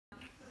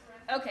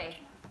Okay.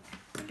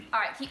 All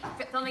right, keep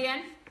filming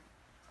again.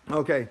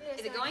 Okay.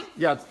 Is it going?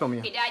 Yeah, it's filming.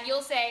 Okay, Dad,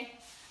 you'll say,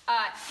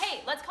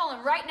 hey, let's call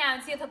him right now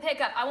and see if he'll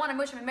pick up. I want to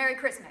wish him a Merry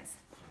Christmas.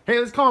 Hey,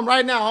 let's call him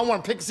right now. I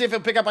want to see if he'll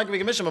pick up. I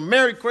can wish him a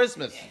Merry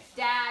Christmas.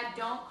 Dad,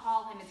 don't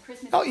call him. It's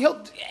Christmas. Oh,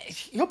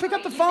 he'll pick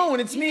up the phone.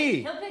 It's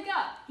me. He'll pick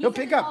up. He'll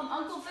pick up. Call him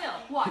Uncle Phil.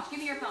 Watch, give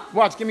me your phone.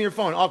 Watch, give me your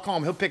phone. I'll call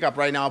him. He'll pick up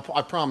right now.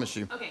 I promise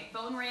you. Okay,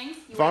 phone rings.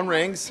 Phone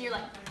rings. And you're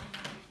like,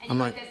 I'm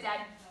like this,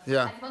 Dad.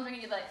 Yeah. And the phone's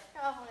ringing, you're like,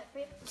 I'll hold it for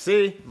you.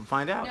 See? We'll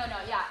find out. no,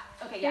 yeah.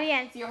 Okay, Do it yeah.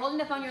 again. So you're holding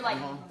the phone, you're like,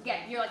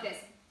 you're like this.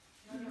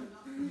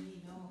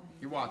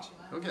 You watch.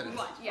 Look at it. You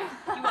watch, yeah.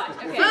 You watch.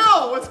 Okay.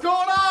 Phil, what's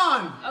going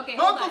on? Okay,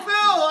 hold Uncle on. Phil,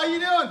 how you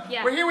doing?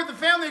 Yeah. We're here with the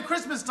family at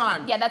Christmas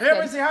time. Yeah, that's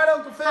Everybody good. say hi to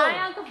Uncle Phil.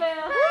 Hi, Uncle Phil.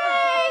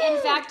 Hi.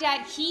 In fact,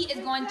 Dad, he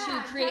is going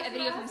to create a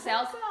video of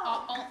himself.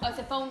 It's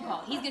a phone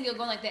call. He's going to be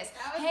going like this.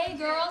 Hey,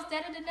 girls,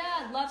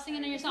 da-da-da-da, love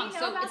singing in your song.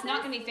 So it's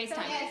not going to be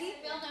FaceTime.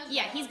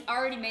 Yeah, he's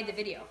already made the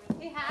video.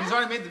 He's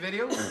already made the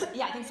video?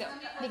 Yeah, I think so.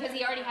 Because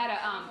he already had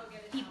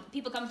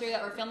people come through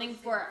that were filming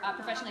for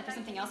professionally for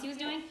something else he was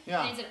doing.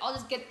 Yeah. And he said, I'll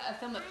just get a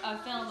film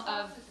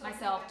of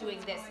myself doing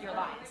this, your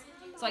lines.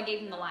 So I gave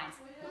him the lines.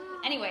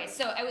 Anyway,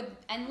 so I would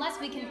unless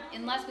we can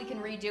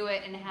redo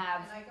it and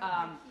have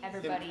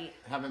everybody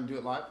Have him do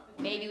it live?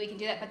 maybe we can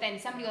do that. But then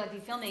somebody will be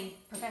filming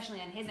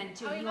professionally on his end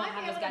too. He won't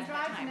have those guys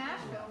at the time.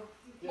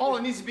 All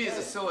it needs to be is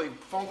a silly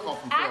phone call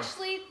from Phil.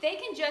 Actually, they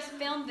can just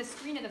film the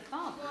screen of the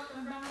phone.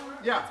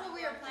 Yeah. That's what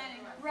we were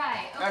planning.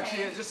 Right. Okay.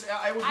 Actually, it would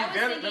I be was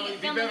better. thinking It of would be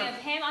filming better. of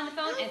him on the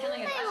phone and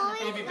filming of us on the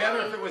phone. It'd be better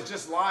if it was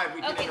just live.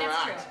 We can Okay,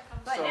 interact. that's true.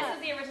 But So this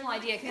is the original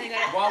idea. Camille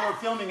got it. while we're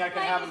filming, I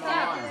can have him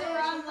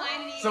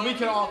online. So we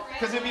can all,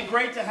 because it'd be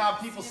great to have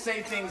people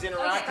say things,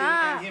 interacting,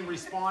 and him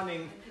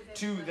responding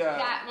to the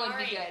That would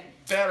be good.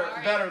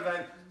 better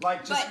than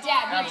like just. But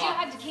Dad, we do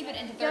have to keep it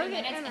into 30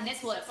 minutes, and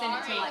this will extend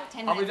it to like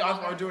 10 minutes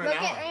I'll longer. do it Look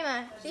an at hour.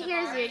 Rima. She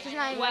hears you. She's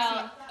not even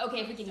listening. Well, okay,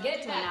 if we can get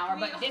it to an hour,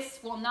 but this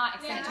will not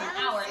extend it to an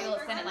hour. It will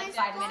extend it like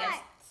 5 minutes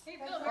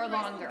or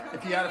longer.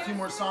 If you add a few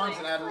more songs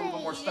and add a little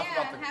bit more stuff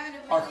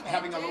about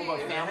having a little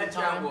bit of family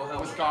time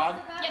with God.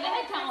 Yeah, the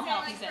head count will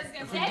help, he says.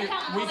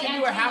 We can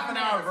do a half an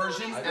hour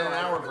version and an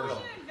hour version.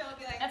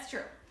 That's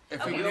true.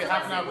 If we can do a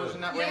half an hour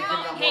version, that way we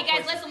can Hey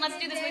guys, listen, let's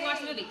do this. We can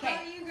watch a movie. Okay.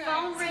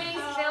 Phone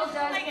rings, Phil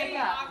does pick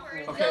up.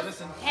 Okay,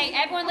 listen. Hey,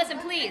 everyone listen,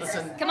 please.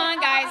 Listen. Come on,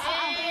 guys.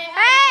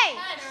 Hey!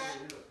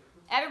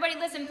 Everybody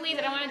listen, please.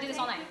 I don't want to do this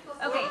all night.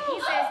 Okay, he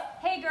says,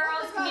 hey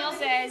girls. Camille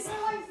says,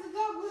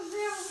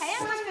 Hey,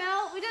 Uncle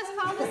Phil. We just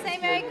called to say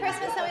Merry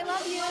Christmas and we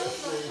love you.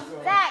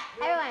 Zach,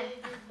 everyone,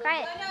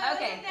 quiet.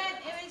 okay.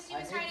 She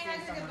was trying to have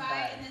her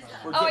goodbye and this.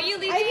 Oh, are you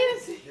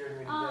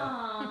leaving?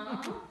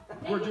 Aww.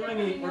 We're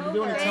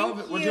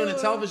doing a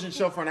television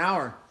show for an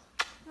hour.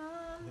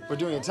 We're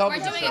doing a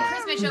television We're doing show.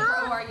 a Christmas show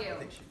for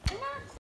ORU.